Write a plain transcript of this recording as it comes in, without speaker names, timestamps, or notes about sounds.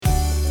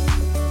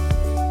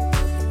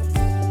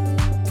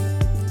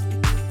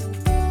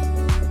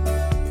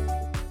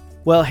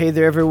Well, hey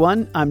there,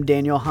 everyone. I'm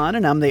Daniel Hahn,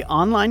 and I'm the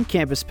online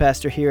campus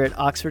pastor here at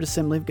Oxford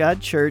Assembly of God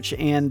Church,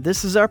 and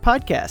this is our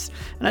podcast.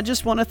 And I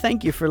just want to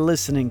thank you for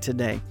listening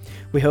today.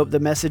 We hope the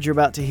message you're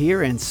about to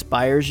hear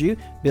inspires you,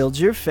 builds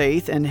your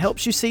faith, and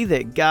helps you see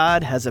that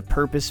God has a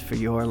purpose for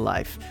your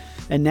life.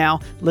 And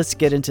now, let's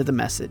get into the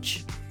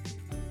message.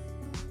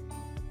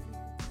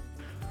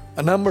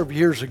 A number of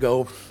years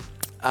ago,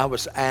 I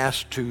was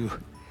asked to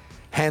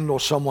handle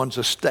someone's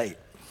estate.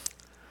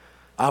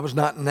 I was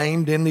not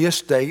named in the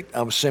estate.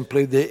 I was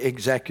simply the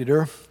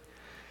executor.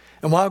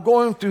 And while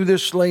going through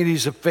this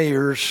lady's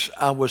affairs,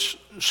 I was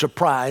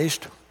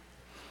surprised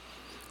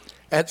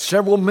at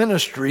several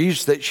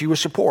ministries that she was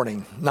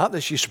supporting. Not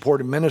that she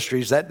supported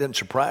ministries, that didn't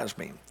surprise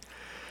me.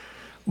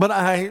 But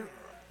I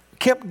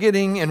kept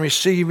getting and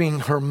receiving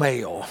her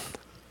mail.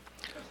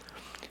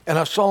 And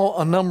I saw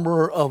a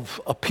number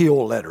of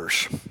appeal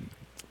letters.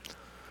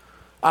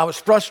 I was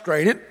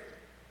frustrated,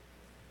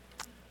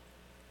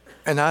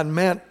 and I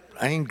admit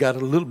I got a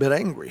little bit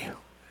angry.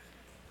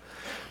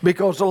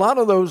 Because a lot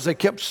of those, they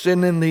kept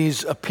sending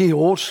these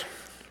appeals,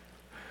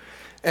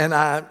 and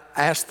I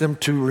asked them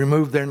to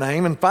remove their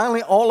name, and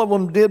finally all of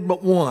them did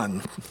but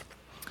one.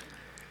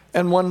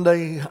 And one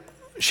day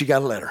she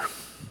got a letter.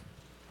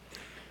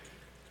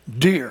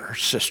 Dear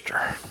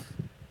sister,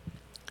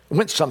 it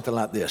went something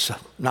like this,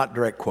 not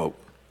direct quote.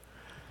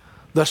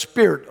 The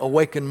Spirit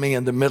awakened me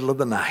in the middle of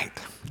the night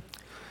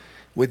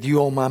with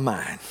you on my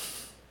mind.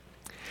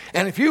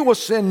 And if you will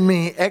send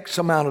me X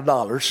amount of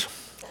dollars,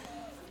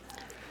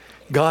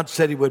 God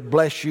said He would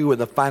bless you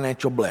with a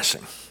financial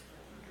blessing.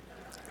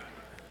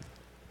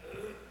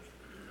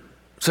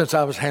 Since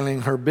I was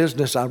handling her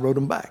business, I wrote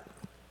them back.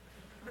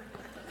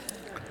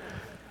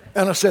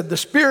 And I said, the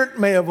Spirit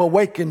may have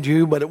awakened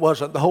you, but it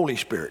wasn't the Holy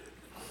Spirit.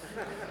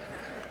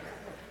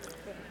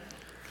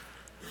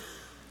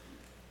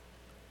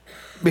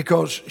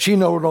 Because she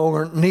no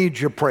longer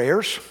needs your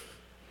prayers,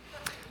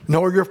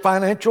 nor your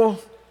financial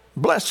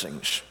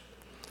blessings,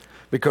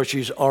 because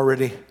she's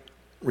already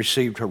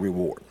received her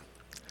reward.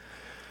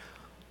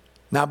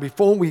 Now,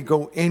 before we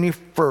go any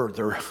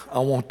further, I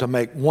want to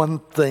make one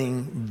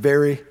thing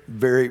very,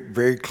 very,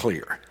 very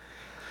clear.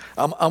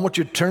 I want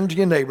you to turn to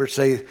your neighbor and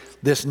say,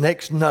 this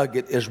next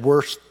nugget is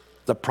worth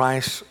the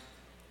price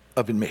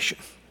of admission.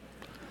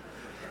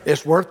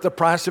 It's worth the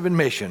price of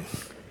admission.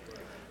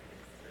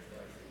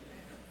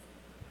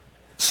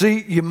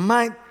 See, you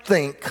might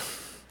think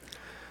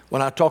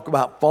when I talk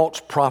about false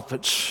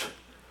prophets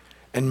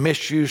and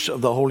misuse of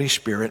the Holy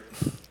Spirit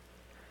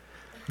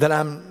that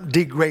I'm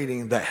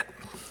degrading that.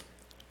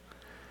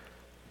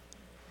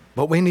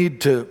 But we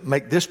need to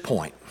make this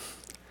point.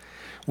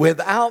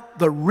 Without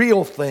the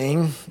real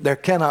thing, there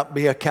cannot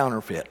be a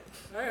counterfeit.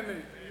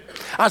 Amen.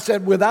 I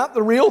said, without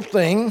the real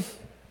thing,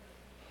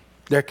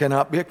 there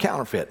cannot be a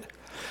counterfeit.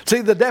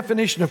 See, the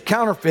definition of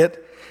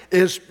counterfeit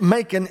is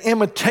make an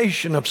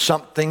imitation of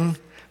something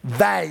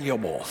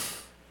valuable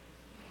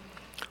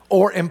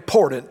or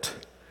important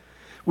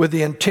with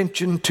the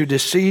intention to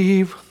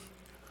deceive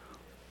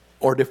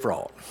or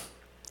defraud.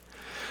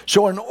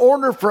 So in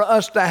order for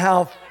us to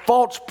have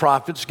false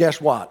prophets,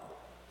 guess what?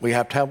 We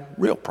have to have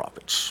real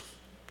prophets.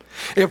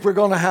 If we're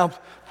going to have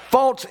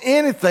false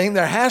anything,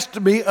 there has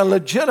to be a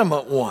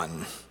legitimate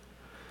one.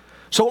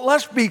 So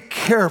let's be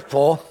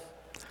careful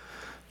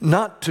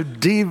not to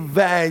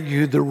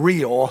devalue the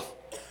real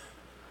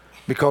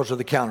because of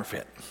the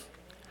counterfeit.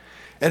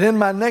 And in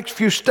my next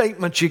few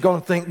statements, you're going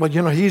to think, well,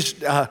 he's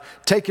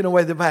taking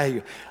away the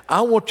value.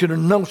 I want you to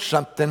know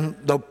something.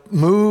 The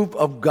move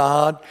of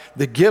God,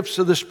 the gifts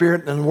of the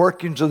Spirit, and the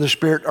workings of the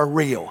Spirit are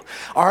real.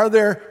 Are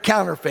there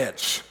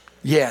counterfeits?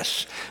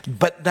 Yes.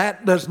 But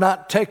that does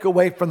not take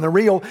away from the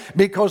real,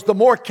 because the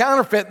more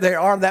counterfeit they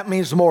are, that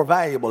means the more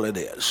valuable it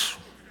is.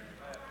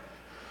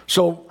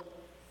 So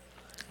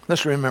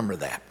let's remember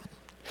that.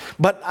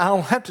 But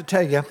I'll have to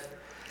tell you,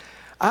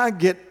 I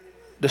get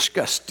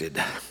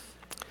disgusted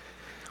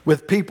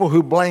with people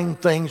who blame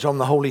things on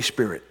the Holy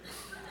Spirit.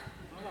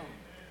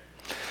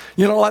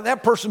 Like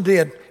that person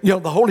did. The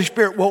Holy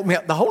Spirit woke me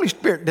up. The Holy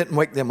Spirit didn't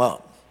wake them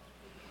up.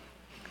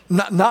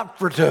 Not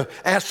for to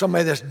ask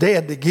somebody that's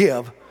dead to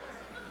give.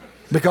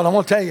 Because I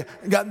want to tell you,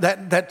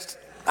 that's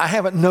I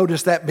haven't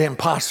noticed that being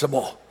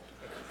possible.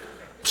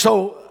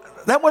 So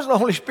that wasn't the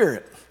Holy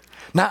Spirit.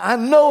 Now, I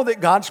know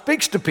that God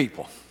speaks to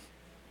people.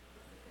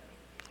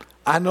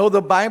 I know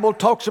the Bible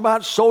talks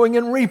about sowing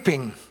and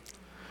reaping.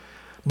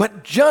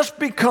 But just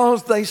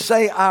because they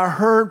say, I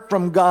heard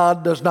from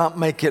God, does not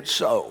make it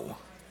so.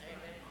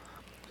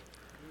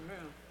 Amen.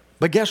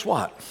 But guess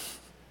what?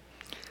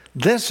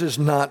 This is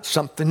not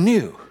something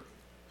new.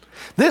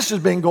 This has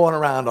been going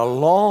around a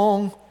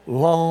long,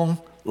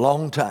 long,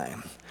 long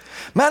time.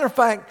 Matter of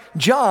fact,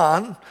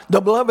 John,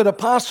 the beloved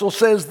apostle,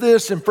 says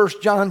this in 1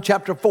 John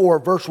chapter 4,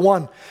 verse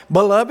 1.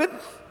 Beloved,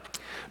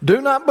 do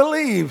not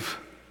believe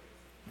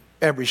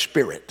every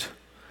spirit,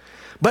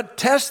 but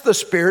test the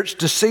spirits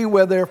to see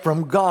whether they're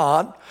from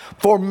God.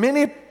 For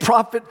many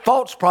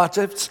false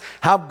prophets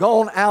have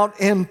gone out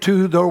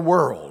into the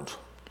world.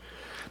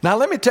 Now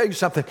let me tell you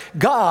something.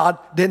 God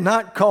did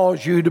not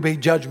cause you to be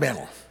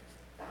judgmental.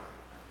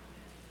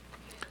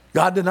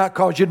 God did not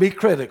cause you to be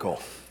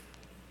critical.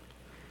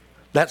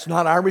 That's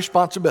not our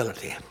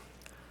responsibility.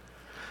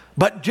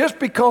 But just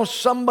because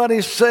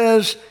somebody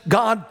says,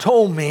 God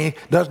told me,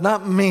 does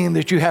not mean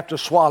that you have to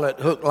swallow it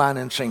hook, line,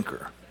 and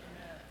sinker.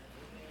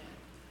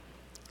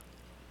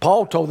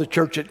 Paul told the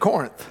church at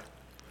Corinth,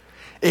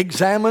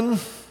 examine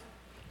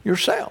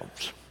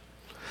yourselves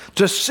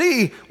to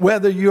see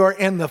whether you are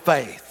in the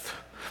faith.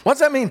 What's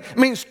that mean? It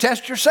means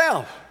test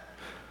yourself.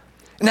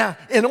 Now,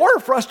 in order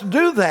for us to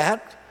do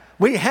that,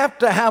 we have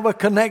to have a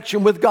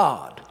connection with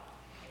God,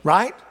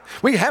 right?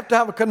 We have to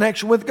have a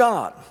connection with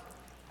God.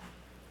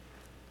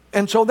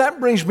 And so that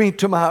brings me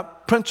to my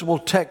principal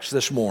text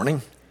this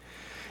morning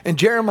in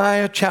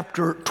Jeremiah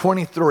chapter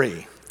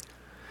 23.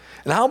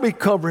 And I'll be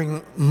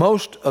covering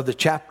most of the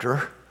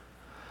chapter,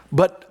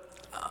 but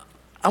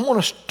I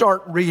want to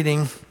start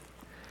reading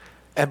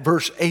at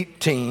verse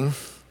 18,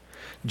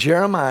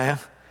 Jeremiah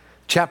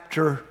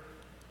chapter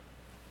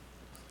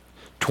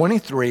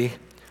 23,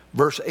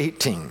 verse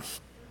 18.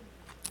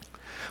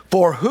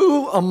 For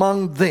who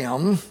among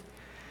them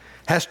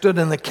has stood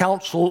in the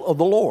counsel of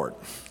the Lord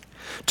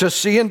to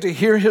see and to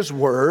hear his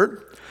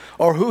word,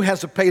 or who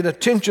has paid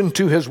attention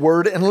to his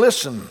word and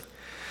listened?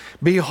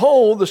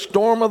 Behold, the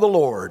storm of the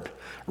Lord,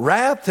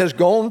 wrath has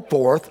gone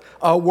forth,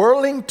 a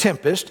whirling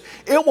tempest.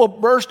 It will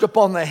burst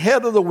upon the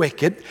head of the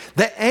wicked.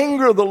 The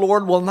anger of the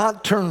Lord will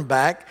not turn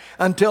back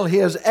until he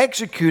has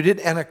executed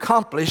and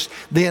accomplished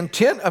the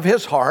intent of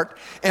his heart.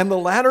 In the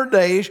latter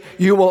days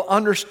you will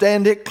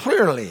understand it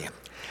clearly.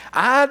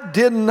 I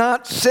did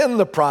not send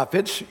the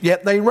prophets,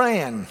 yet they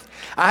ran.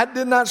 I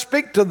did not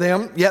speak to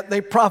them, yet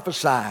they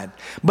prophesied.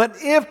 But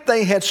if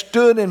they had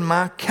stood in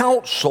my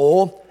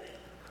counsel,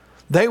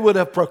 they would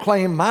have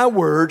proclaimed my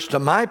words to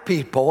my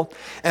people,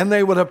 and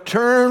they would have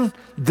turned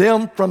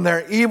them from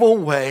their evil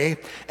way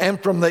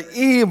and from the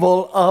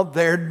evil of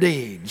their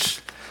deeds.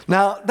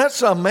 Now,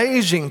 that's an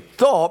amazing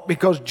thought,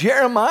 because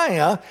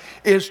Jeremiah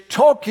is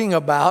talking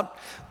about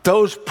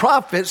those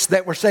prophets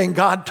that were saying,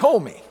 God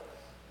told me.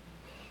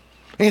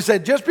 And he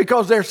said, just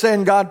because they're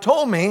saying God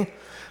told me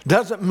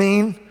doesn't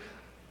mean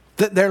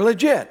that they're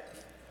legit.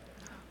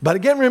 But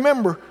again,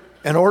 remember,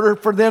 in order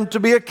for them to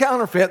be a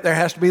counterfeit, there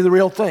has to be the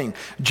real thing.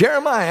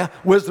 Jeremiah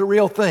was the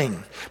real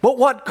thing. But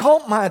what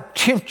caught my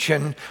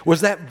attention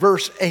was that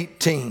verse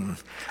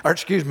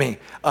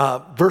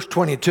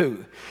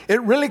 22.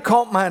 It really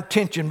caught my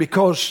attention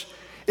because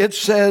it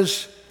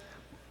says,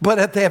 but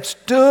if they have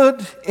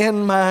stood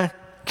in my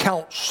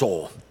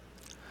counsel.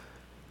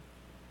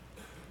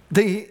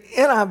 The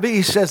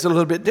NIV says it a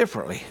little bit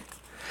differently.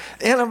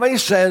 The NIV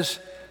says,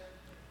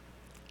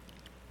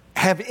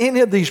 have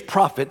any of these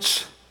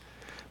prophets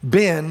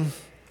been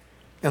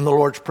in the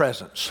Lord's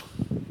presence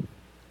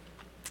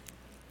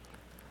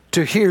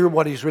to hear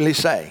what he's really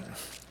saying?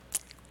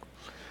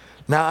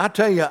 Now, I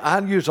tell you, I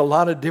use a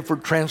lot of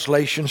different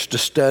translations to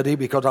study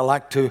because I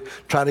like to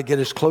try to get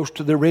as close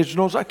to the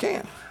original as I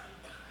can.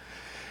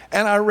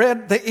 And I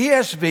read the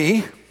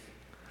ESV,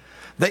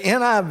 the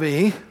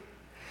NIV,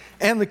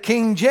 and the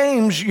King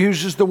James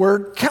uses the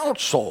word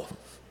counsel.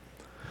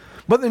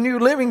 But the New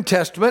Living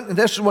Testament, and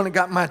this is when it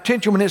got my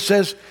attention, when it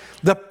says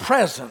the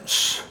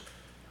presence.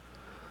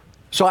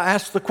 So I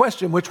asked the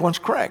question, which one's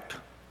correct?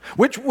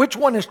 Which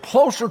one is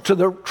closer to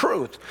the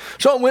truth?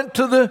 So I went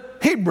to the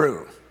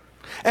Hebrew.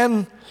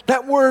 And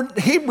that word,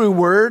 Hebrew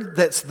word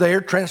that's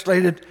there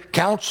translated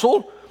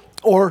counsel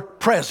or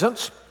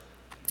presence,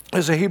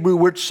 is a Hebrew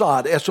word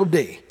sod,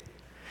 S-O-D.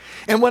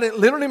 And what it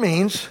literally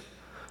means,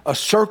 a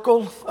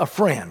circle of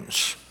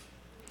friends,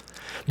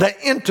 the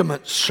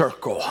intimate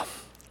circle,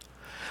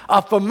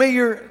 a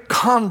familiar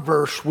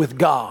converse with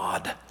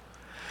God,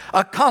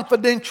 a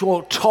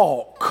confidential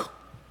talk.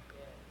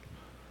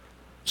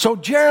 So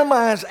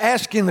Jeremiah is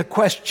asking the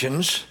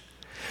questions,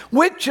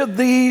 which of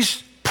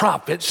these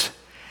prophets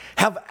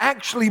have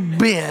actually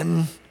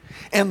been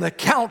in the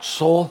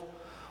counsel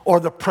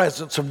or the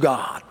presence of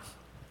God?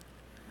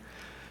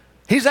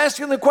 He's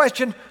asking the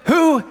question,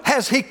 who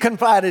has he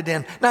confided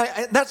in? Now,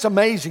 that's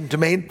amazing to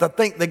me to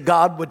think that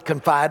God would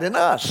confide in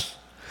us.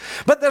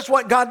 But that's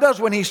what God does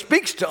when he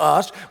speaks to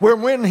us.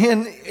 When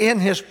in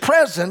his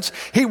presence,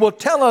 he will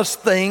tell us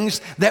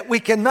things that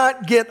we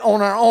cannot get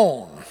on our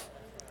own.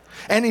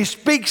 And he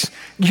speaks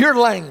your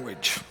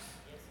language.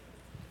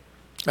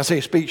 I say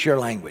he speaks your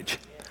language.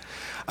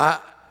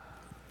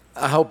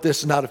 I hope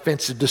this is not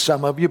offensive to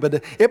some of you,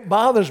 but it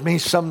bothers me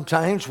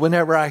sometimes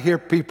whenever I hear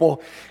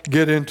people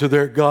get into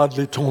their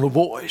godly tone of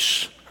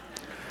voice.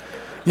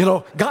 You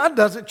know, God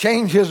doesn't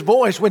change his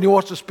voice when he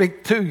wants to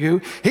speak to you.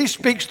 He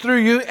speaks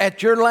through you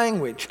at your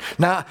language.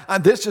 Now,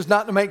 this is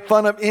not to make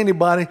fun of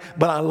anybody,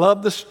 but I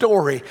love the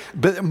story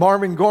that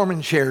Marvin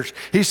Gorman shares.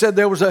 He said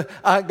there was a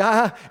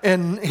guy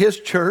in his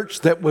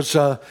church that was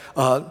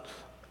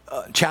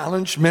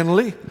challenged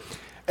mentally,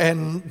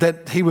 and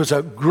that he was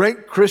a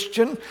great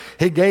Christian.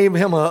 He gave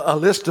him a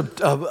list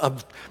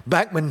of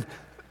back when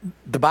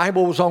the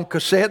Bible was on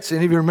cassettes.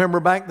 Any of you remember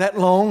back that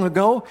long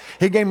ago?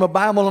 He gave him a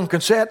Bible on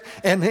cassette,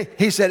 and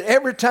he said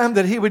every time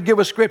that he would give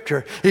a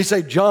scripture, he'd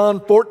say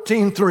John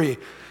 14:3.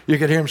 You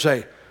could hear him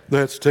say,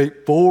 That's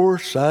tape 4,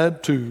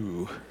 side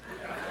 2.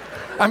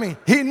 I mean,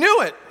 he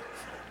knew it.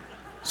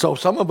 So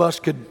some of us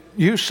could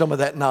use some of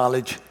that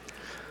knowledge.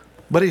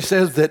 But he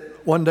says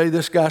that one day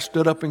this guy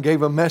stood up and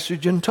gave a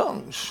message in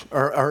tongues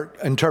or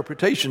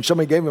interpretation.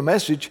 Somebody gave him a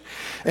message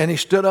and he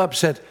stood up and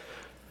said,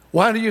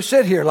 "Why do you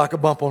sit here like a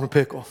bump on a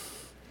pickle?"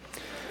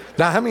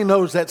 Now, how many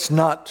knows that's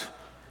not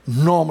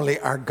normally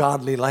our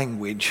godly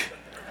language?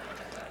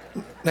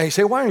 Now you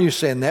say, why are you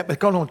saying that?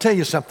 Because I'm going to tell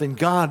you something.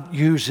 God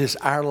uses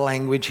our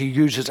language. He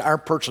uses our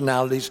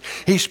personalities.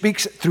 He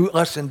speaks through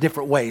us in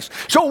different ways.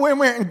 So when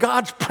we're in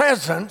God's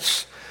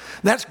presence,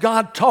 that's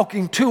God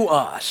talking to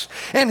us.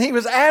 And he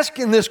was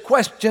asking this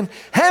question,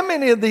 how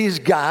many of these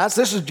guys,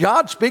 this is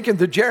God speaking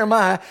to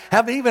Jeremiah,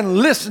 have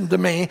even listened to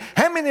me?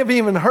 How many have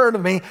even heard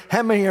of me?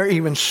 How many are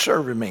even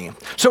serving me?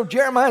 So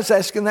Jeremiah's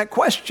asking that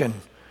question.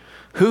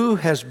 Who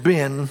has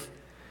been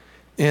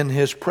in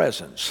his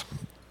presence?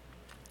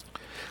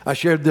 I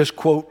shared this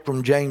quote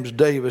from James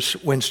Davis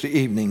Wednesday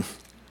evening.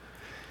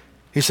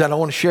 He said, I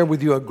want to share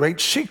with you a great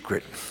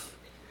secret.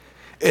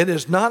 It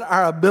is not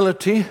our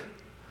ability,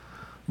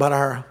 but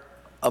our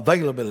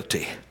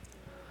availability.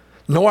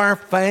 Nor our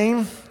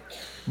fame,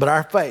 but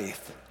our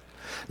faith.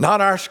 Not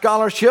our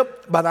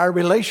scholarship, but our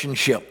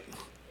relationship.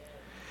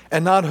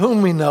 And not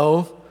whom we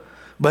know,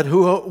 but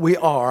who we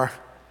are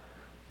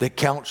that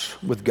counts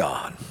with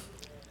God.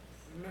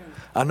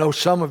 I know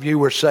some of you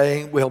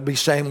will be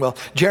saying, well,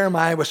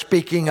 Jeremiah was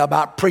speaking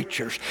about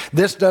preachers.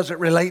 This doesn't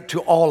relate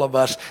to all of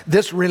us.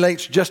 This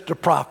relates just to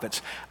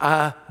prophets.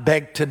 I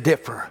beg to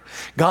differ.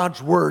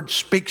 God's word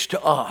speaks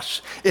to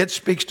us. It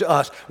speaks to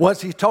us.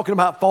 Was he talking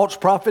about false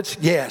prophets?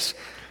 Yes,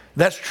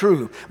 that's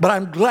true. But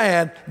I'm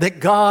glad that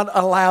God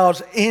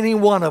allows any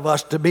one of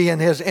us to be in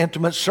his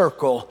intimate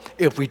circle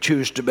if we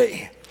choose to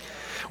be.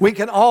 We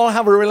can all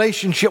have a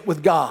relationship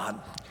with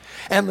God.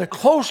 And the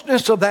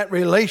closeness of that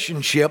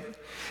relationship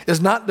is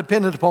not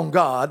dependent upon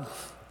God,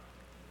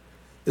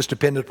 it's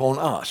dependent upon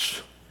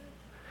us.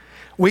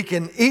 We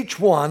can each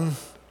one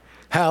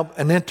have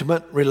an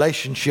intimate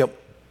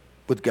relationship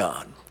with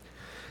God.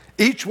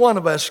 Each one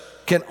of us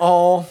can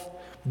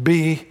all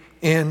be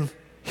in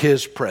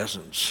his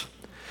presence,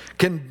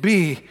 can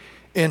be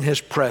in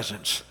his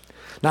presence.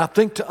 Now I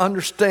think to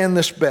understand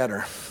this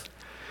better,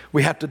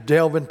 we have to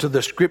delve into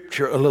the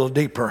scripture a little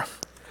deeper.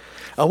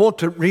 I want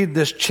to read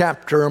this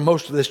chapter, or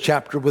most of this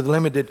chapter, with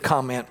limited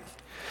comment.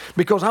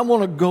 Because I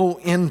want to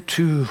go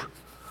into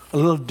a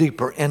little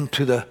deeper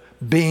into the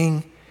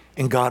being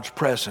in God's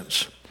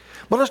presence.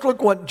 But let's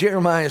look what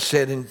Jeremiah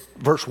said in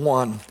verse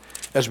 1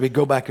 as we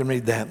go back and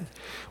read that.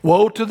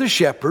 Woe to the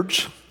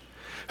shepherds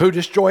who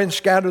destroy and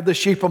scatter the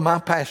sheep of my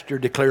pasture,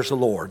 declares the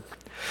Lord.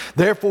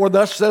 Therefore,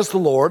 thus says the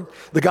Lord,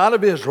 the God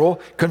of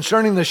Israel,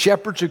 concerning the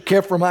shepherds who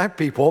care for my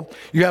people,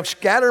 you have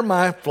scattered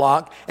my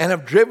flock and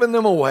have driven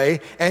them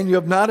away, and you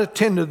have not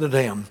attended to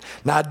them.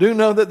 Now, I do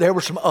know that there were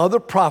some other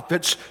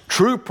prophets,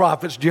 true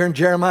prophets, during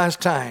Jeremiah's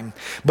time,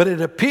 but it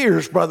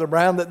appears, Brother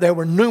Brown, that there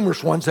were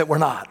numerous ones that were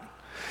not.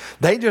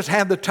 They just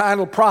had the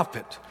title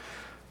prophet,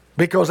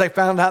 because they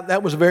found out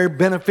that was a very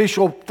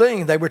beneficial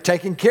thing. They were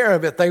taking care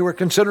of it. They were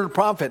considered a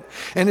prophet.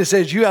 And it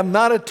says, you have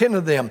not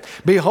attended them.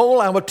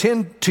 Behold, I will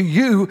attend to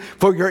you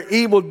for your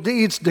evil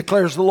deeds,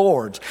 declares the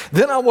Lord.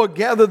 Then I will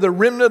gather the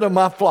remnant of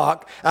my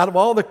flock out of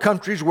all the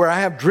countries where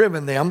I have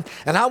driven them,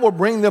 and I will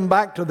bring them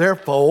back to their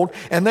fold,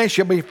 and they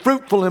shall be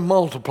fruitful and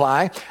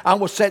multiply. I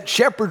will set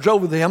shepherds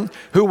over them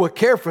who will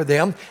care for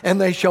them,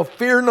 and they shall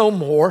fear no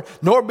more,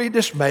 nor be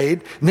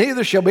dismayed,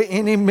 neither shall be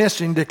any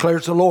missing,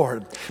 declares the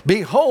Lord.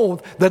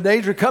 Behold, the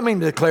days are coming,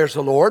 declares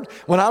the Lord,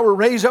 when I will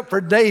raise up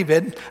for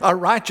David a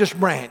righteous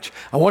branch.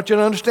 I want you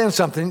to understand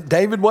something.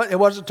 It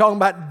wasn't talking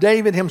about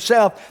David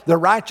himself. The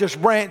righteous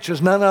branch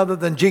is none other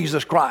than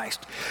Jesus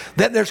Christ.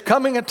 That there's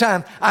coming a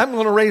time, I'm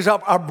going to raise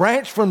up a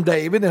branch from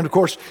David, and of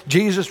course,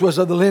 Jesus was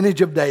of the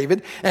lineage of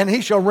David, and he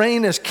shall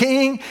reign as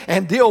king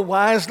and deal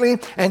wisely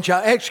and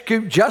shall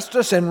execute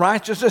justice and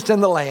righteousness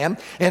in the land.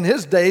 In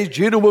his days,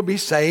 Judah will be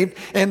saved,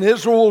 and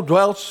Israel will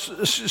dwell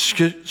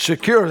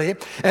securely.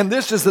 And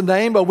this is the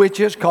name by which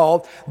is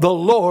called, the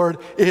Lord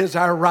is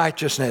our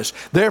righteousness.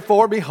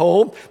 Therefore,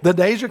 behold, the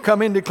days are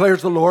coming,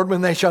 declares the Lord,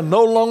 when they shall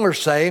no longer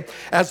say,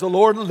 as the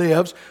Lord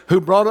lives,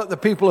 who brought up the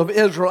people of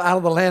Israel out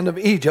of the land of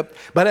Egypt,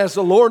 but as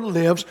the Lord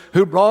lives,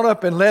 who brought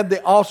up and led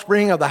the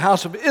offspring of the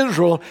house of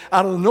Israel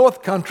out of the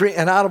north country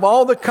and out of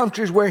all the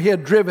countries where he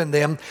had driven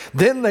them,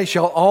 then they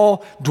shall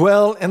all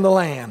dwell in the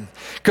land.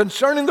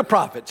 Concerning the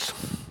prophets,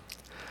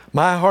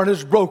 my heart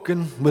is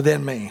broken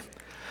within me.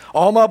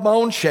 All my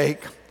bones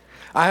shake.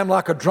 I am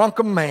like a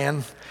drunken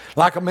man,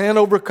 like a man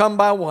overcome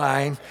by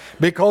wine,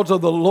 because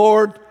of the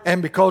Lord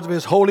and because of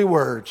his holy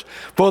words.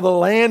 For the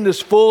land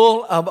is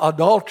full of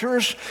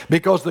adulterers,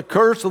 because the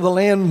curse of the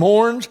land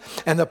mourns,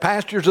 and the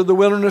pastures of the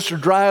wilderness are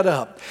dried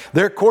up.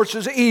 Their course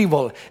is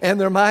evil, and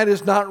their might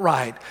is not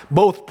right.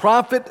 Both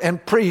prophet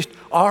and priest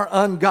are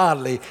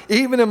ungodly.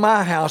 Even in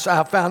my house I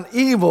have found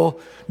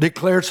evil,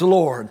 declares the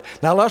Lord.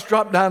 Now let's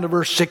drop down to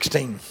verse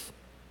 16.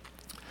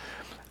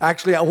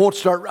 Actually, I won't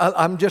start.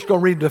 I'm just going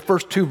to read the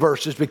first 2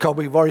 verses because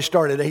we've already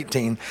started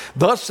 18.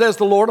 Thus says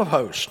the Lord of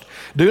hosts,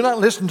 do not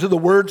listen to the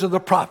words of the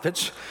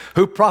prophets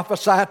who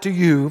prophesy to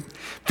you,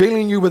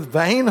 filling you with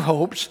vain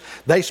hopes.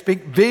 They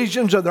speak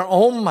visions of their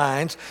own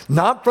minds,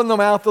 not from the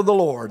mouth of the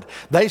Lord.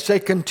 They say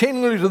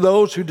continually to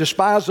those who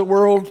despise the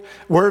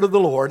word of the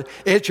Lord,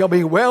 it shall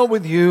be well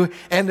with you.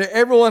 And to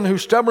everyone who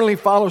stubbornly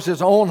follows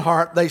his own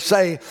heart, they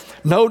say,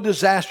 no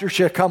disaster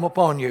shall come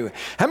upon you.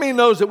 How many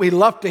knows that we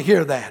love to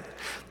hear that?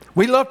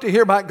 We love to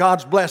hear about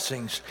God's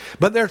blessings,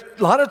 but there's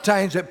a lot of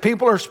times that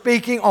people are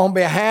speaking on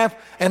behalf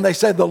and they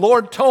say, the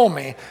Lord told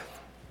me,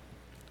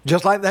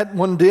 just like that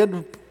one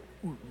did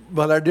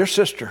with our dear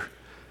sister,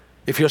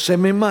 if you'll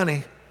send me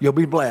money, you'll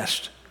be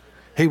blessed.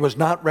 He was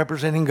not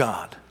representing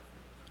God.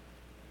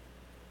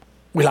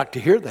 We like to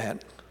hear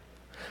that.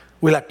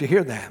 We like to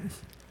hear that.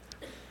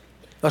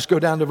 Let's go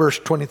down to verse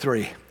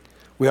 23.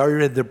 We already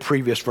read the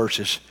previous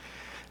verses.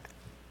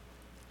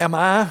 Am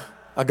I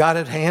a God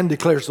at hand,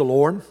 declares the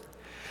Lord,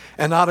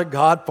 and not a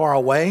God far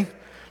away?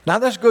 Now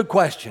that's a good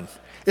question.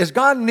 Is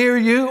God near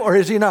you or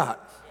is he not?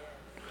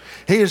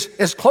 He is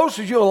as close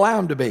as you allow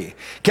him to be.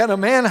 Can a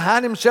man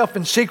hide himself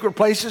in secret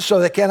places so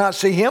they cannot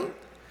see him?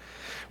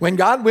 When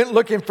God went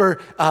looking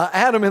for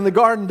Adam in the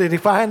garden, did he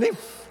find him?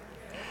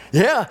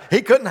 Yeah,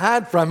 he couldn't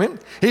hide from him.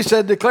 He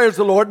said, declares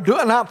the Lord, do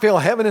I not fill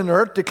heaven and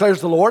earth,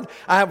 declares the Lord?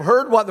 I have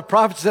heard what the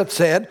prophets have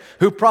said,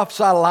 who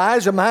prophesy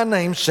lies in my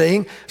name,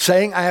 saying,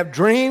 I have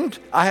dreamed.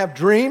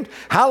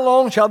 How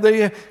long shall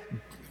they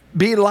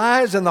be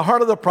lies in the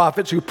heart of the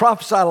prophets who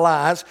prophesy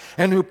lies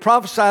and who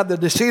prophesy the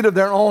deceit of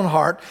their own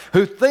heart,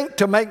 who think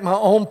to make my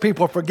own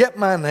people forget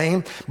my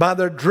name? By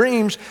their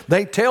dreams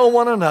they tell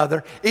one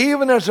another,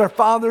 even as their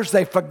fathers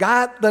they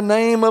forgot the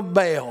name of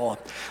Baal.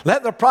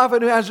 Let the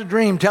prophet who has a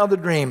dream tell the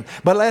dream,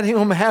 but let him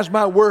who has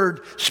my word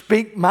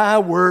speak my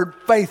word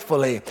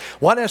faithfully.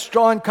 What has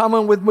straw in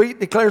common with wheat,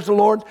 declares the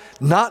Lord?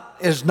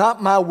 Is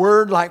not my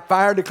word like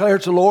fire,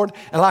 declares the Lord,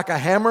 and like a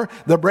hammer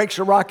that breaks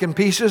a rock in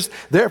pieces?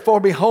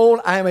 Therefore, behold,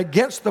 I am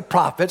against the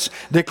prophets,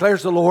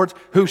 declares the Lord,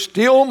 who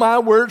steal my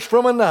words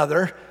from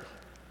another.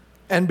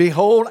 And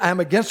behold, I am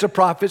against the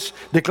prophets,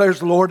 declares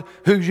the Lord,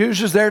 who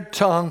uses their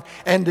tongue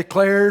and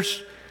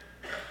declares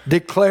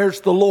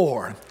the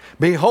Lord.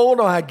 Behold,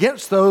 I am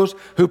against those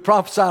who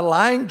prophesy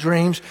lying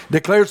dreams,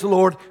 declares the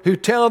Lord, who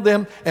tell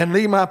them and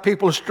lead my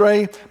people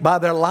astray by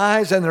their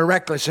lies and their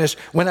recklessness,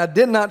 when I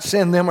did not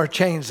send them or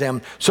change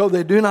them. So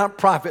they do not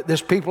profit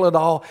this people at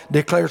all,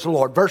 declares the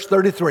Lord. Verse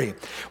 33,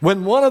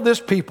 when one of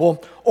this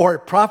people or a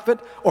prophet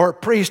or a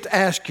priest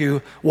asks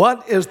you,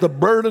 what is the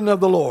burden of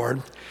the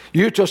Lord?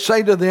 You shall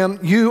say to them,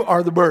 you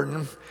are the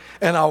burden,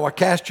 and I will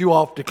cast you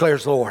off,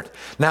 declares the Lord.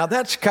 Now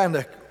that's kind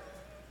of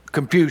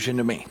confusion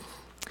to me.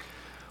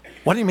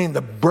 What do you mean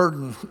the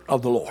burden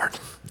of the Lord?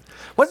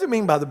 What does it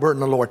mean by the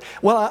burden of the Lord?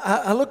 Well,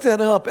 I looked that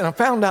up and I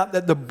found out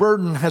that the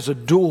burden has a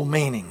dual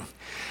meaning.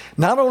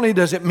 Not only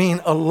does it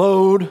mean a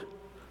load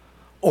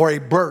or a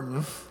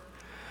burden,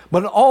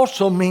 but it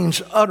also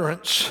means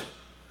utterance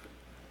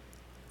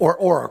or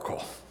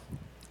oracle.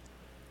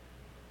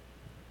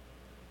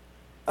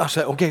 I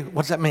said, okay,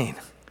 what does that mean?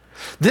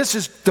 This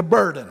is the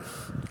burden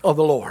of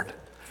the Lord.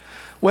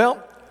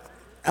 Well,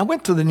 I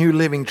went to the New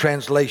Living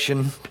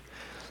Translation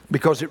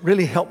because it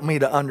really helped me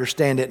to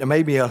understand it, and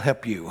maybe it'll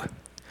help you.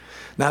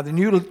 Now, the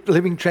New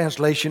Living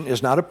Translation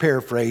is not a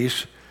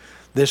paraphrase.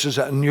 This is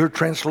a newer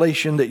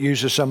translation that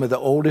uses some of the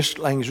oldest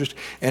languages,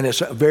 and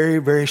it's a very,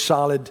 very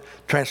solid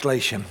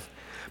translation.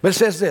 But it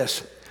says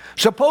this,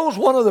 suppose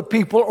one of the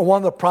people or one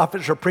of the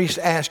prophets or priests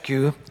ask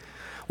you,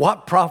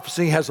 what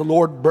prophecy has the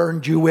Lord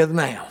burdened you with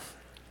now?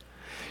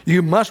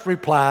 You must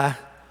reply,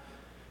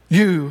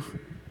 you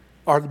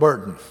are the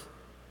burden.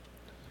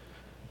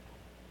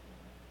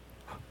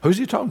 Who's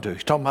he talking to?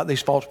 He's talking about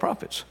these false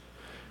prophets.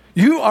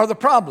 You are the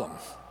problem.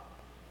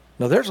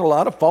 Now, there's a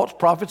lot of false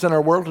prophets in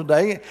our world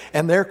today,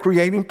 and they're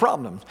creating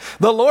problems.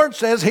 The Lord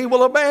says he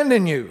will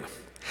abandon you.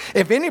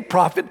 If any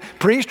prophet,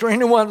 priest, or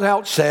anyone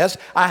else says,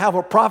 I have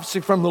a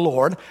prophecy from the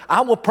Lord, I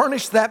will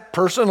punish that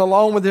person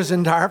along with his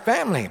entire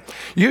family.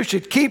 You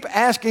should keep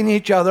asking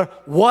each other,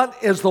 what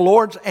is the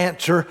Lord's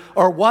answer,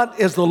 or what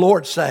is the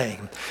Lord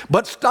saying?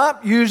 But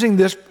stop using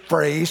this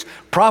phrase,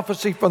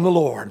 prophecy from the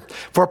Lord.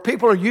 For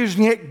people are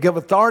using it to give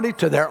authority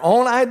to their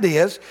own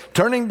ideas,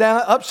 turning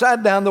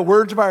upside down the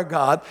words of our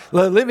God,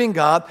 the living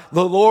God,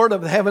 the Lord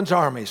of the heaven's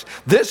armies.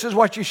 This is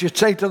what you should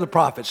say to the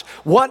prophets.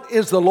 What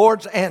is the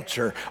Lord's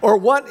answer? Or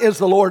what is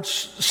the Lord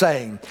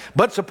saying?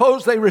 But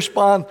suppose they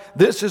respond,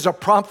 this is a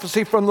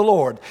prophecy from the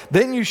Lord.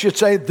 Then you should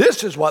say,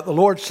 this is what the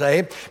Lord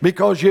say,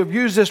 because you have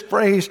used this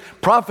phrase,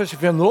 prophecy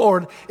from the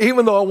Lord.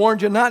 Even though I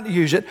warned you not to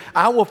use it,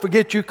 I will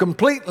forget you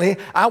completely.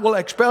 I will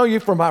expel you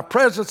from my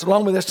presence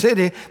along with the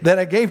city that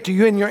I gave to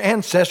you and your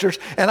ancestors,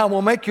 and I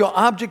will make you an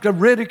object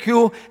of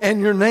ridicule, and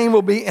your name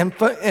will be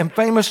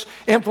infamous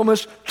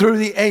through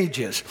the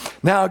ages.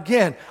 Now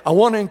again, I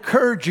want to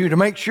encourage you to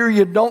make sure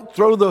you don't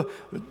throw the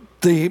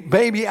the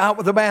baby out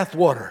with the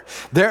bathwater.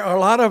 There are a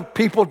lot of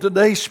people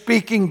today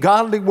speaking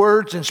godly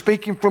words and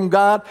speaking from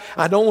God.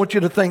 I don't want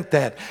you to think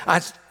that. I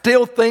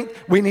still think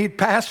we need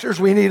pastors,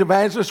 we need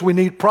evangelists, we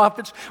need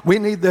prophets, we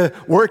need the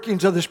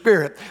workings of the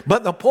Spirit.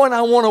 But the point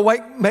I want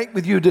to make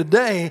with you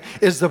today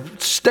is the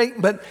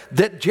statement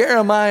that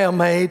Jeremiah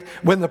made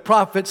when the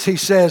prophets, he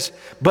says,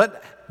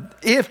 but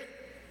if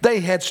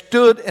they had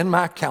stood in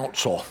my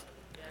counsel,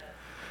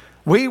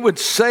 we would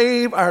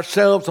save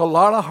ourselves a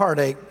lot of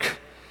heartache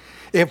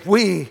if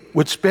we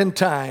would spend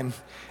time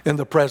in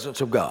the presence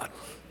of God.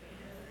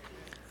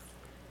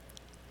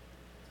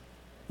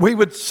 We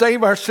would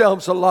save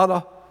ourselves a lot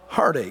of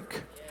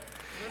heartache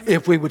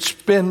if we would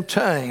spend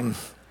time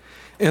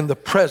in the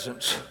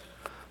presence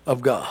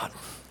of God.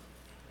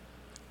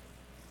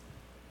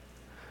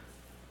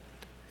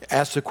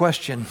 Ask the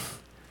question,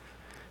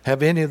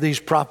 have any of these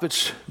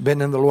prophets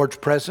been in the Lord's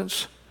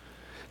presence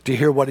to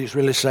hear what he's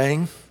really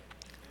saying?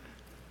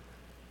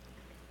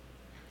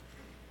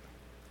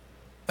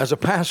 As a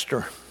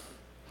pastor,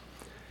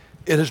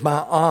 it is my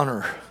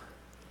honor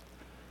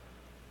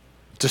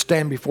to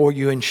stand before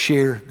you and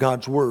share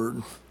God's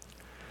word.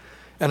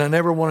 And I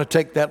never want to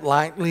take that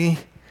lightly.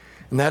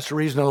 And that's the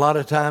reason a lot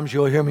of times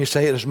you'll hear me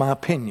say it is my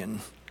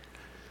opinion.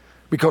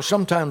 Because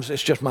sometimes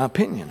it's just my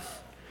opinion.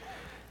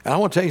 And I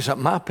want to tell you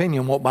something, my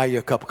opinion won't buy you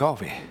a cup of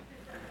coffee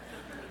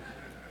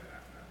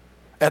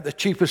at the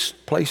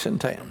cheapest place in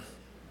town.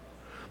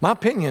 My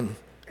opinion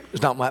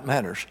is not what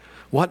matters.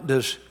 What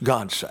does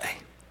God say?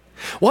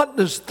 What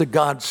does the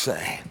God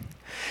say?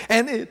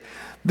 And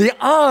the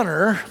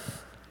honor,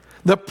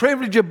 the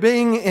privilege of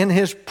being in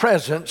his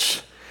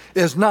presence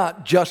is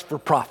not just for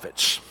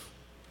prophets.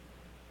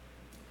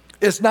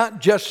 It's not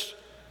just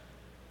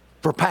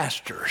for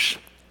pastors.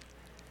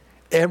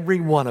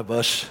 Every one of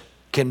us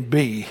can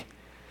be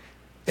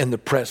in the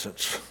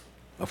presence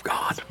of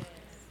God.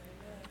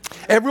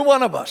 Every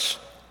one of us.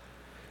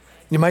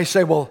 You may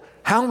say, well,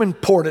 how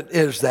important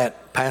is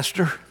that,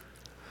 Pastor?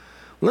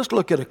 Let's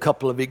look at a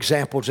couple of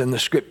examples in the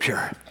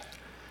scripture.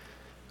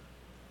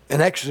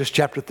 In Exodus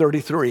chapter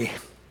 33,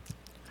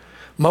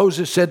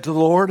 Moses said to the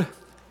Lord,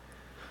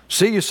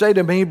 see, you say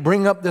to me,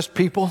 bring up this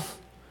people,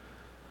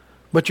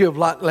 but you have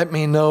not let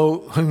me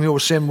know whom you will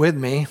send with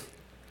me.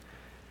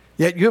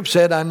 Yet you have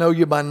said, I know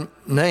you by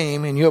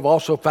name, and you have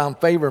also found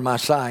favor in my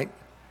sight.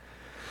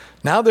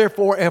 Now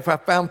therefore, if I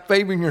found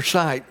favor in your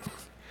sight,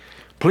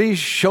 please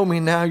show me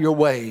now your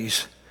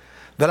ways,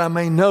 that I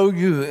may know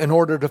you in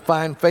order to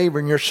find favor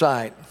in your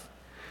sight.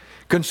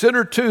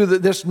 Consider too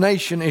that this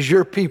nation is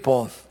your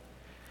people.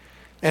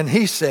 And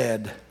he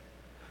said,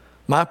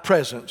 my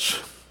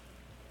presence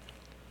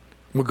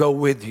will go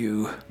with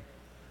you,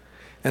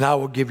 and I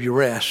will give you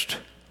rest.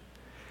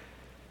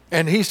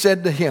 And he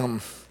said to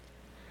him,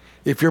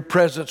 if your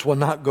presence will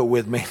not go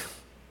with me,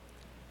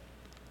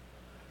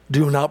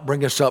 do not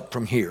bring us up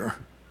from here.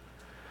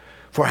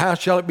 For how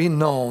shall it be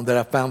known that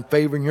I found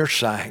favor in your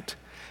sight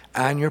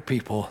and your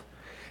people?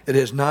 It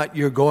is not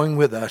your going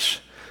with us,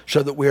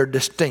 so that we are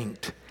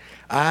distinct,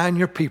 I and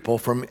your people,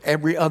 from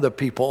every other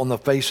people on the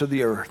face of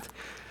the earth.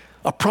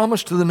 A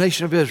promise to the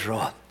nation of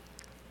Israel.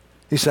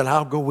 He said,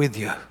 I'll go with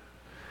you.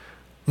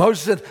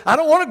 Moses said, I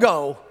don't want to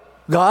go,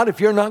 God, if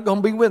you're not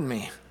going to be with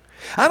me.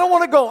 I don't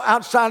want to go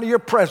outside of your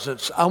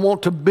presence. I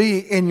want to be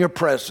in your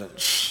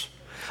presence.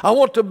 I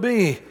want to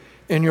be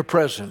in your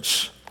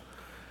presence.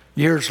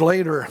 Years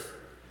later,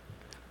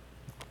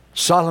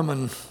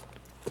 Solomon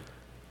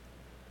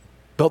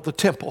built the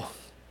temple.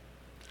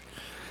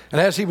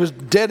 And as he was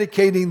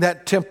dedicating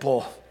that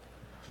temple,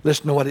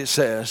 listen to what it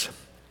says.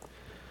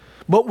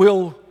 But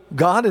will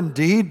God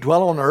indeed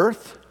dwell on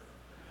earth?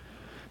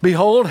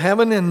 Behold,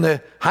 heaven and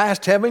the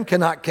highest heaven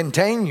cannot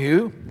contain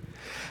you.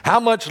 How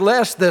much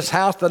less this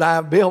house that I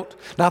have built.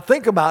 Now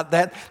think about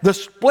that. The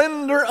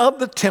splendor of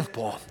the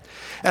temple,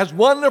 as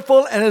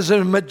wonderful and as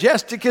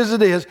majestic as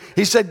it is,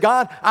 he said,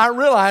 God, I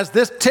realize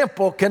this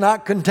temple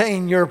cannot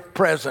contain your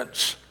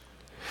presence.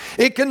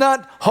 It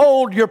cannot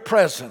hold your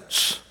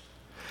presence.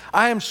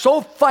 I am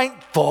so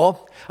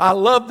thankful. I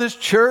love this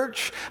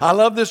church. I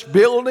love this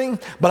building.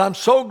 But I'm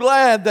so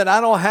glad that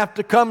I don't have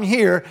to come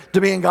here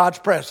to be in God's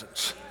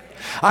presence.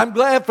 I'm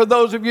glad for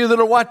those of you that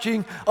are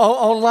watching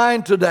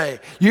online today.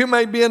 You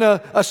may be in an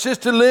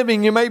assisted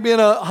living. You may be in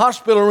a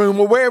hospital room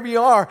or wherever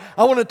you are.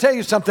 I want to tell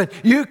you something.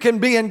 You can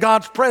be in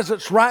God's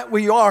presence right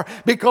where you are,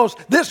 because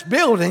this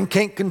building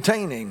can't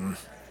contain him.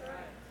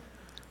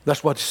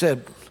 That's what he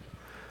said.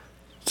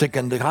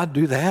 Can God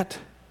do that?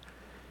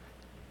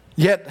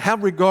 Yet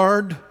have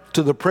regard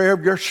to the prayer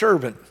of your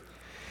servant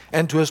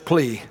and to his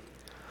plea.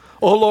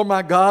 O Lord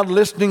my God,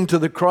 listening to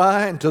the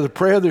cry and to the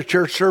prayer that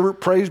your servant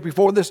prays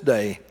before this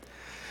day,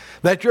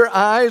 that your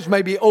eyes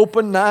may be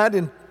open night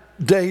and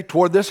day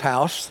toward this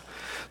house,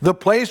 the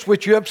place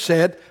which you have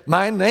said,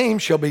 my name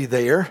shall be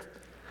there,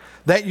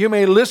 that you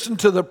may listen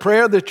to the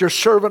prayer that your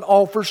servant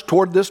offers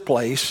toward this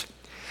place,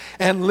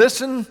 and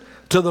listen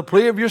to the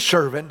plea of your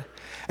servant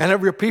and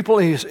of your people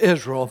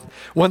Israel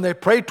when they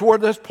pray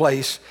toward this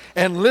place,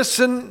 and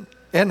listen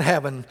in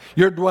heaven,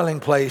 your dwelling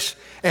place,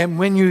 and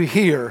when you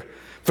hear,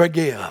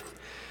 forgive.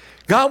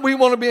 God, we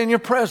want to be in your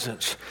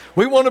presence.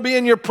 We want to be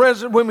in your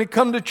presence when we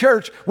come to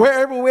church,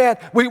 wherever we're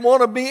at. We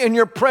want to be in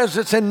your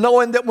presence and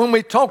knowing that when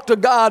we talk to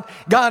God,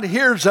 God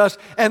hears us.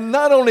 And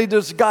not only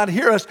does God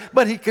hear us,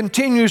 but he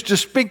continues to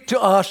speak to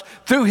us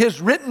through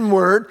his written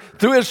word,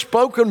 through his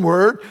spoken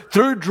word,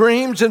 through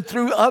dreams and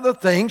through other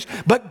things.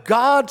 But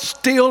God's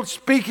still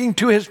speaking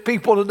to his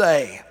people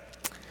today.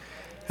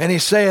 And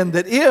he's saying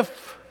that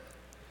if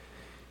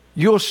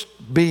you'll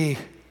be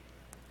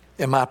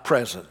in my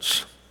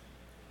presence,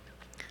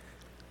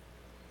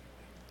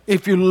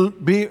 if you'll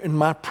be in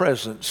my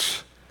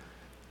presence,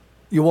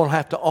 you won't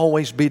have to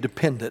always be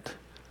dependent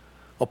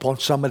upon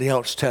somebody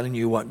else telling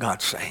you what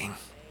God's saying.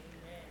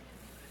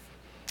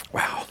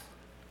 Wow.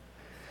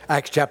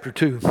 Acts chapter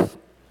 2.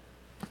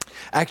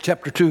 Acts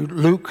chapter 2,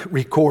 Luke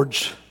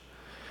records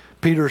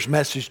Peter's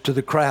message to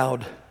the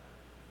crowd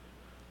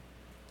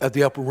at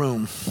the upper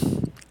room.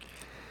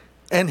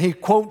 And he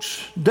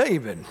quotes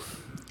David.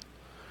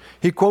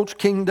 He quotes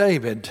King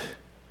David,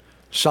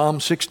 Psalm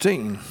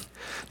 16.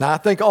 Now, I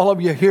think all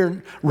of you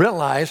here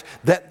realize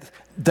that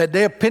the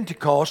day of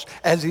Pentecost,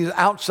 as he's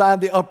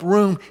outside the upper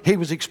room, he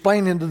was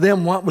explaining to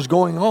them what was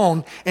going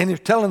on, and he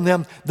was telling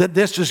them that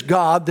this is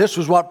God. This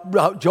was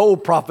what Joel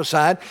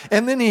prophesied.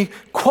 And then he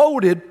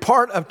quoted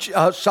part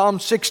of Psalm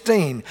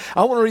 16.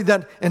 I want to read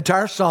that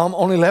entire psalm,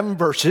 only 11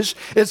 verses.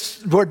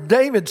 It's where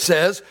David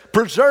says,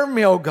 "Preserve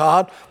me, O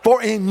God,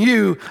 for in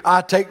you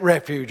I take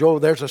refuge." Oh,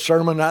 there's a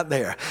sermon right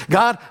there.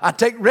 God, I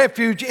take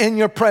refuge in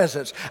your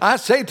presence. I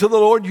say to the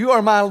Lord, you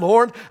are my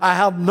Lord. I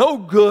have no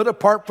good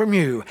apart from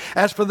you.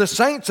 As for the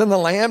saints in the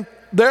land,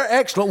 they're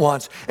excellent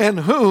ones, in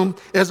whom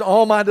is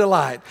all my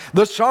delight.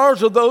 The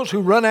sorrows of those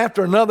who run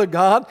after another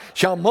God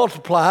shall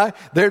multiply.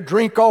 Their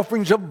drink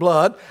offerings of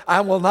blood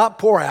I will not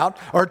pour out,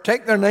 or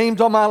take their names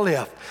on my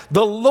lip.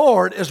 The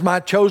Lord is my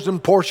chosen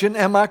portion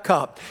and my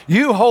cup.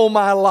 You hold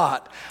my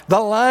lot. The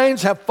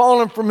lines have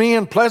fallen for me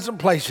in pleasant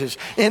places.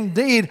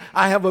 Indeed,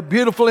 I have a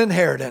beautiful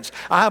inheritance.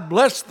 I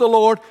bless the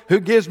Lord who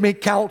gives me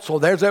counsel.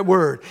 There's that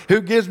word. Who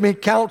gives me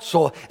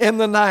counsel in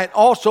the night.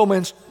 Also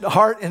my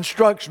heart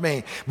instructs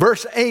me.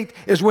 Verse 8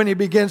 is when he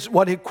begins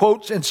what he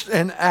quotes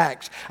in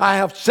Acts. I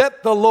have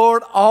set the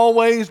Lord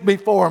always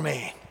before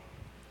me.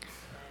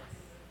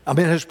 I'm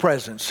in his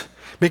presence.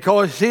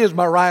 Because he is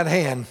my right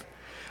hand,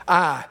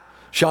 I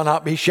shall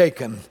not be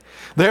shaken.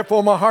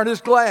 Therefore my heart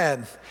is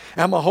glad,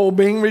 and my whole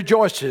being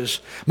rejoices.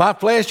 My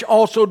flesh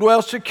also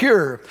dwells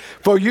secure,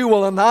 for you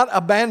will not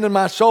abandon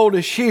my soul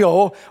to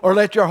Sheol, or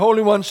let your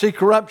Holy One see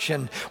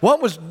corruption.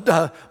 What was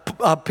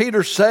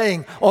Peter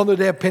saying on the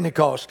day of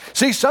Pentecost?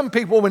 See, some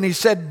people, when he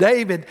said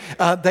David,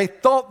 they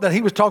thought that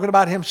he was talking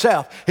about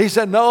himself. He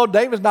said, no,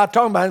 David's not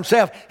talking about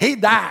himself. He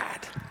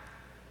died.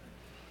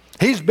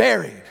 He's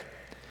buried.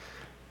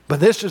 But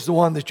this is the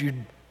one that you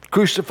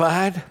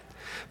crucified.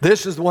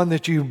 This is the one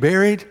that you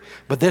buried,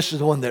 but this is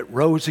the one that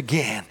rose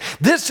again.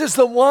 This is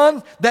the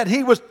one that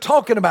he was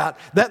talking about,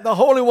 that the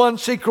Holy One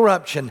see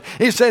corruption.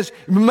 He says,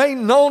 made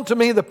known to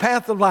me the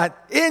path of life.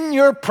 In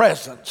your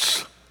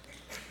presence,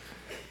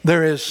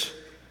 there is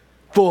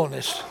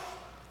fullness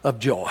of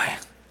joy.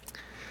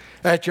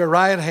 At your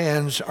right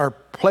hands are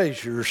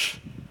pleasures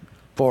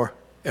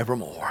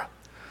forevermore.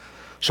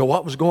 So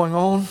what was going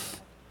on?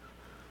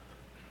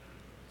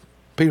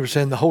 Peter was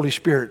saying the Holy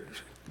Spirit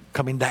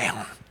coming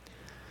down.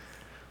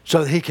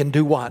 So that he can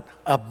do what?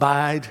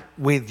 Abide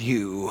with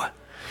you.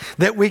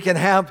 That we can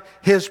have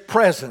his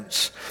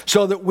presence.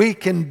 So that we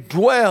can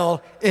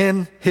dwell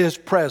in his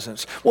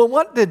presence. Well,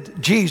 what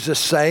did Jesus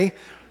say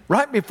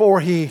right before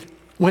he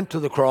went to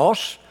the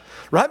cross?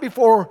 Right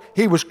before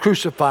he was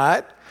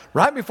crucified?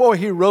 Right before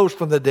he rose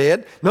from the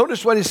dead?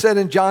 Notice what he said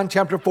in John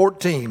chapter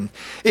 14.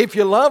 If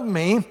you love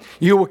me,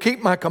 you will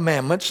keep my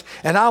commandments.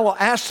 And I will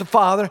ask the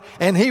Father,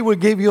 and he will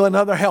give you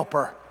another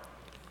helper.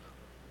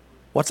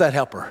 What's that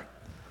helper?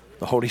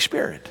 The Holy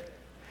Spirit.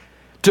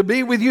 To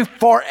be with you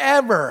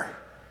forever.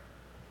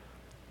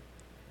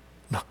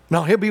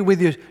 No, he'll be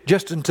with you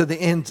just until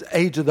the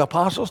age of the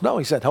apostles. No,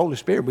 he said, Holy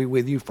Spirit will be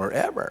with you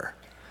forever.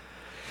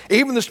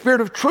 Even the Spirit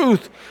of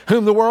truth,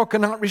 whom the world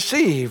cannot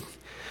receive,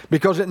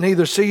 because it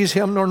neither sees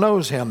him nor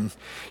knows him.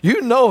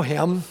 You know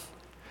him,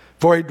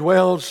 for he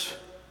dwells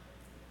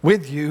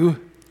with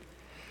you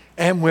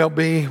and will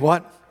be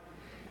what?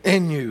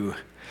 In you.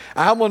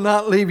 I will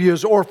not leave you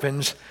as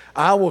orphans.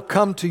 I will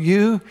come to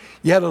you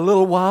yet a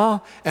little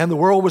while, and the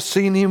world will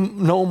see me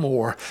no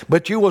more.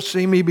 But you will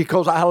see me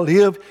because I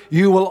live,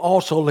 you will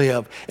also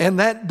live. And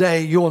that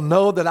day you will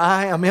know that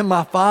I am in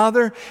my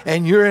Father,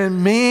 and you're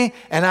in me,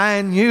 and I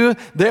in you.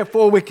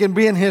 Therefore we can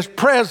be in his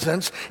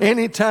presence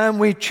anytime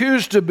we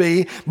choose to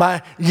be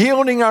by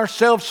yielding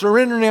ourselves,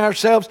 surrendering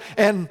ourselves,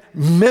 and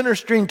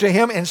ministering to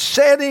him and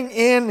sitting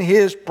in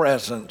his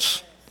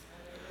presence.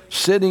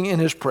 Sitting in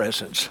his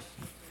presence.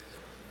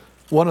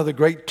 One of the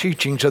great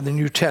teachings of the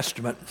New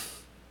Testament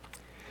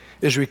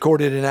is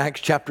recorded in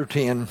Acts chapter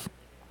 10.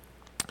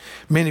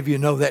 Many of you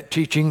know that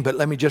teaching, but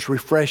let me just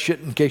refresh it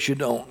in case you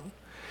don't.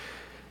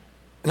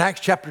 In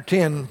Acts chapter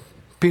 10,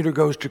 Peter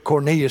goes to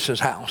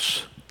Cornelius'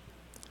 house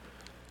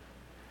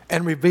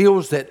and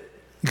reveals that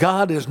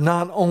God is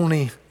not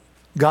only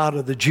God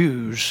of the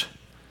Jews,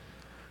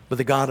 but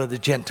the God of the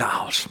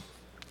Gentiles.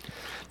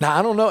 Now,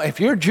 I don't know, if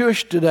you're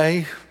Jewish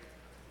today,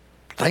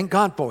 thank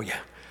God for you.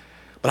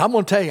 But I'm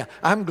going to tell you,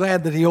 I'm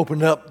glad that he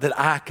opened up that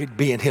I could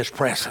be in his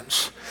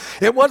presence.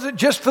 It wasn't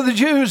just for the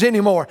Jews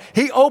anymore.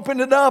 He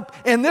opened it up,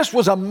 and this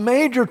was a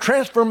major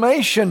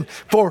transformation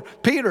for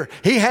Peter.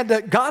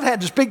 God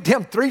had to speak to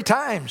him 3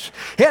 times.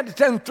 He had to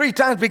tell him 3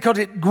 times because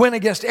it went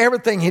against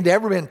everything he'd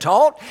ever been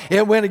taught.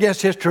 It went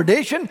against his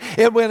tradition.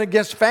 It went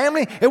against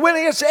family. It went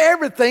against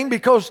everything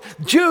because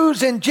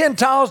Jews and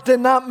Gentiles did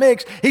not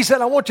mix. He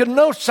said, I want you to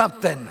know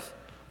something.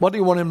 What do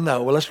you want him to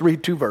know? Well, let's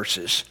read 2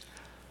 verses.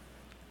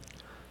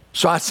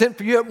 So I sent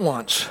for you at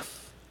once,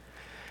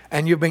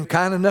 and you've been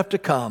kind enough to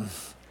come.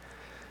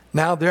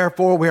 Now,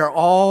 therefore, we are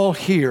all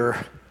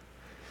here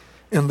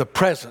in the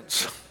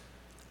presence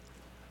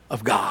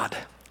of God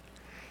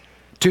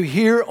to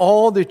hear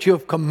all that you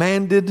have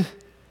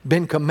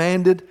been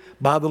commanded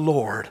by the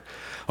Lord.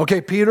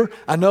 Okay, Peter,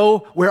 I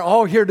know we're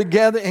all here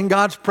together in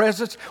God's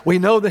presence. We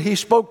know that he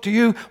spoke to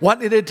you. What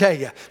did he tell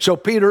you? So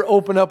Peter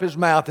opened up his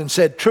mouth and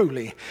said,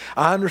 truly,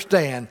 I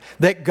understand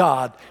that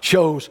God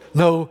shows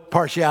no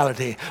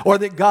partiality, or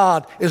that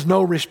God is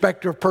no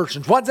respecter of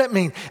persons. What does that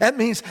mean? That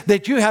means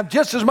that you have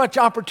just as much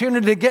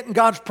opportunity to get in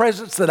God's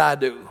presence that I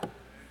do.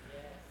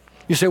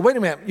 You say, wait a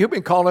minute, you've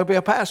been called to be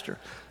a pastor.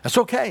 That's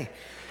okay.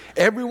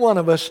 Every one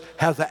of us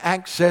has the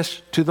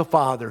access to the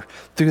Father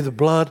through the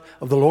blood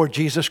of the Lord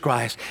Jesus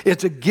Christ.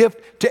 It's a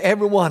gift to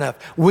every one of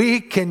us.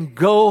 We can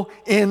go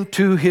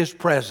into his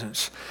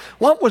presence.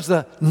 What was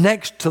the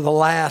next to the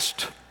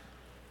last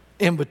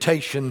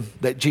invitation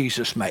that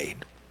Jesus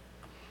made?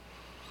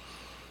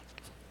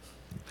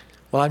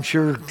 Well, I'm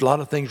sure a lot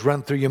of things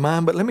run through your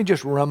mind, but let me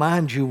just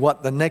remind you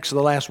what the next to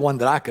the last one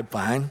that I could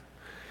find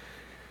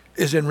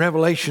is in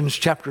Revelation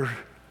chapter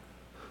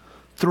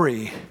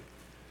 3.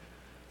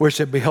 Where it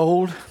said,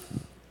 behold,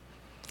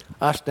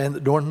 I stand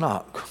at the door and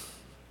knock.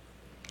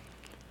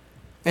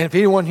 And if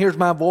anyone hears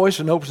my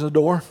voice and opens the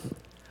door,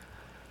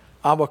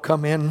 I will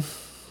come in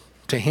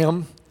to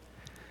him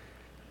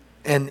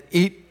and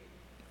eat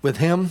with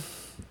him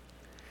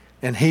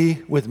and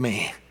he with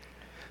me.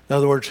 In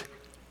other words,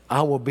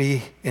 I will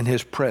be in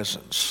his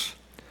presence.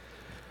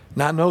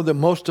 Now, I know that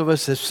most of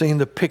us have seen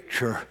the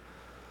picture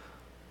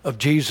of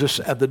Jesus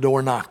at the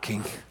door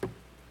knocking.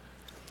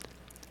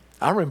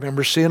 I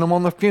remember seeing him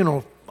on the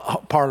funeral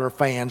parlor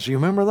fans. You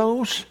remember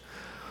those?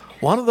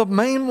 One of the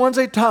main ones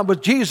they taught was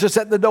Jesus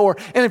at the door.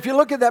 And if you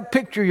look at that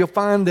picture, you'll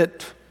find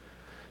that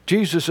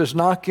Jesus is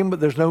knocking, but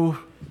there's no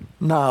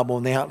knob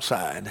on the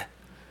outside.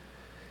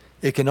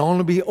 It can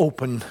only be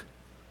opened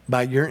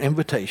by your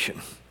invitation.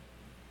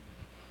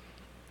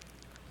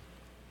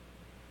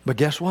 But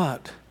guess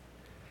what?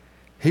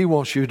 He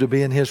wants you to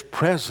be in his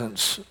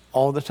presence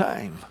all the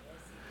time.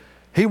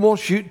 He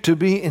wants you to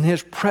be in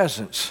his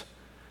presence.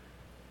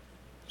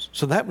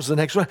 So that was the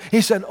next one.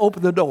 He said,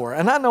 open the door.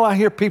 And I know I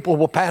hear people,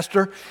 well,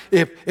 Pastor,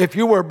 if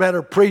you were a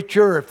better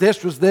preacher, if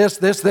this was this.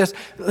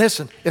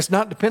 Listen, it's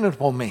not dependent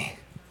upon me.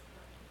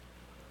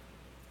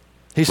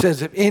 He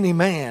says, if any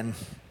man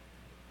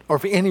or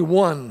if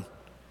anyone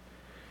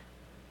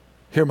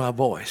hear my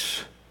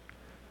voice,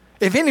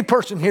 if any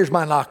person hears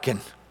my knocking,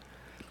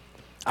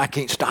 I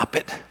can't stop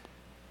it.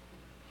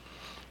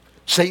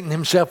 Satan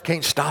himself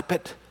can't stop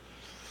it.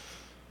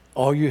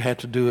 All you have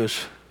to do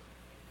is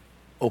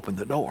open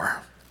the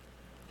door.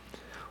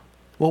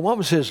 Well, what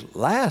was his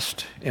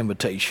last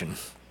invitation?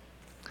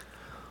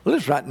 Well,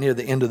 it's right near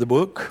the end of the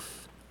book,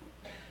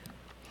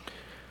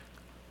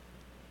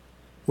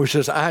 where it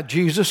says, I,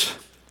 Jesus,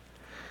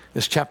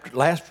 this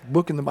last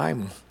book in the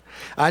Bible,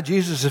 I,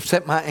 Jesus, have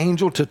sent my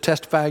angel to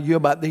testify you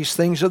about these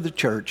things of the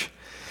church.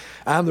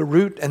 I am the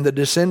root and the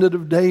descendant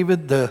of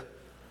David, the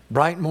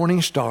bright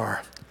morning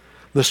star.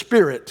 The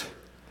Spirit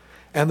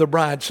and the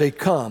bride say,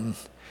 come.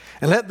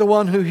 And let the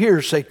one who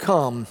hears say,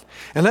 come.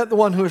 And let the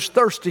one who is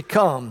thirsty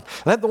come.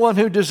 Let the one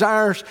who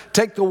desires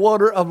take the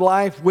water of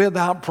life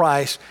without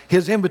price.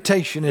 His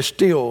invitation is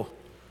still,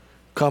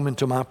 come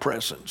into my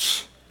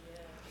presence.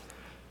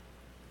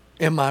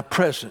 In my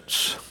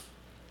presence,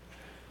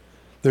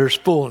 there's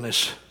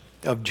fullness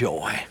of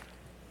joy.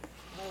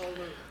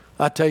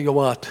 I tell you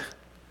what,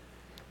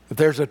 if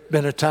there's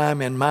been a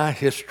time in my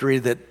history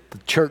that the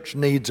church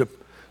needs a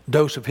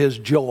dose of his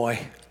joy,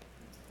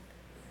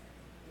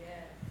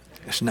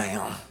 it's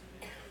now.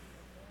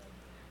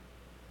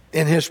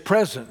 In his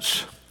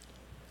presence,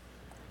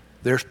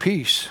 there's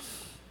peace.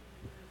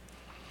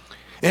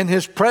 In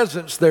his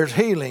presence, there's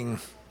healing.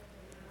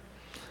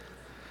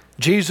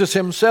 Jesus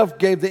himself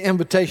gave the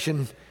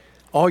invitation,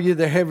 all you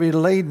that are heavy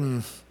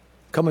laden,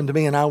 come unto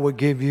me and I will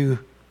give you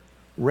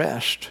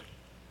rest.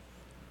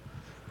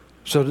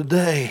 So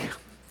today,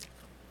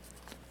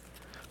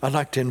 I'd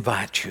like to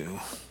invite you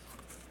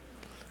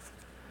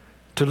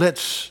to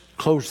let's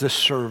close this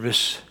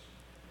service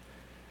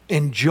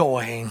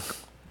enjoying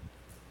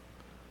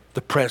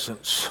the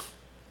presence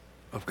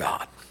of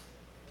God.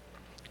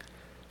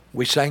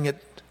 We sang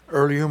it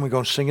earlier and we're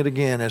going to sing it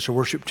again as the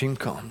worship team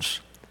comes.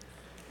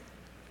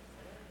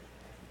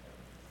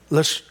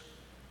 Let's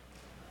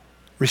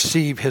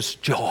receive His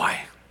joy.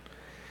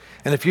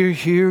 And if you're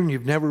here and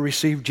you've never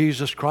received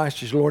Jesus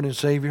Christ as Lord and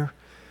Savior,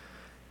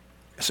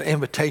 it's an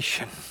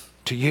invitation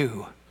to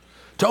you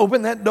to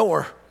open that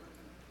door.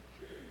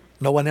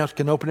 No one else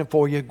can open it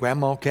for you.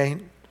 Grandma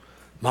can't.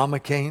 Mama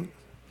can't.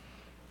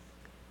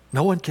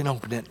 No one can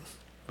open it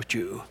but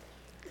you.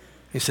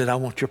 He said, I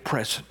want your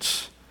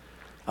presence.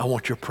 I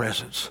want your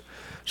presence.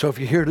 So if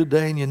you're here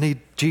today and you need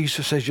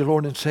Jesus as your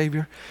Lord and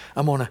Savior,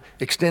 I'm going to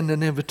extend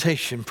an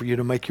invitation for you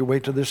to make your way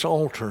to this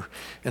altar,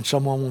 and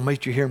someone will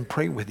meet you here and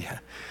pray with you.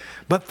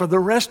 But for the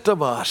rest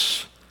of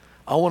us,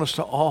 I want us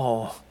to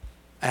all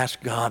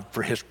ask God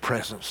for His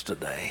presence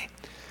today.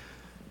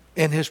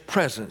 In His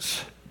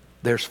presence,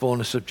 there's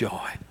fullness of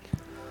joy.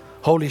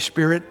 Holy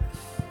Spirit,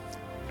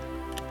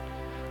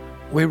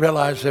 we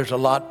realize there's a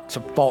lot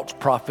of false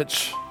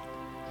prophets,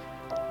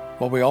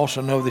 but we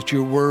also know that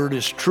your word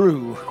is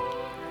true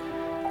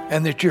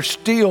and that you're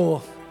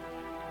still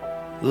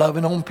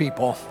loving on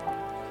people.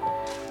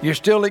 You're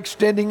still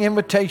extending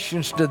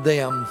invitations to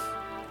them.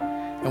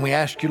 And we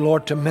ask you,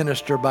 Lord, to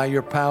minister by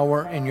your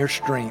power and your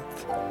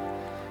strength.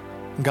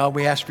 And God,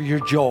 we ask for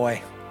your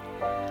joy.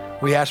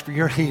 We ask for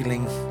your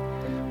healing.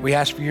 We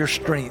ask for your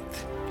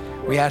strength.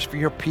 We ask for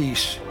your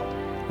peace.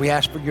 We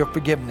ask for your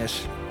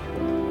forgiveness.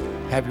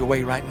 Have your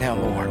way right now,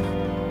 Lord.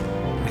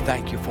 We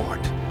thank you for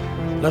it.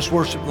 Let's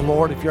worship the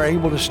Lord. If you're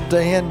able to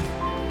stand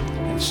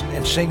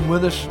and sing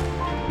with us.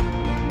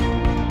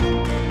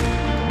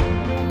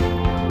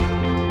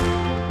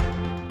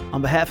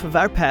 On behalf of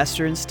our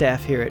pastor and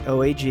staff here at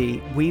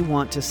OAG, we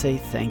want to say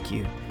thank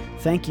you.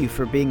 Thank you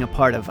for being a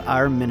part of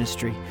our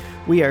ministry.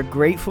 We are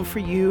grateful for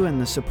you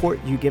and the support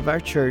you give our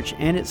church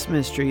and its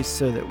ministries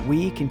so that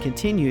we can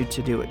continue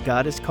to do what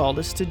God has called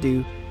us to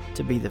do,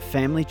 to be the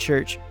family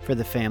church for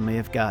the family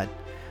of God.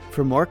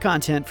 For more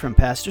content from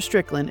Pastor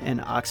Strickland and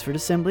Oxford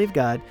Assembly of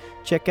God,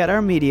 check out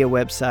our media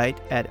website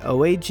at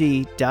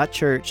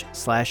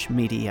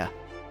oag.church/media.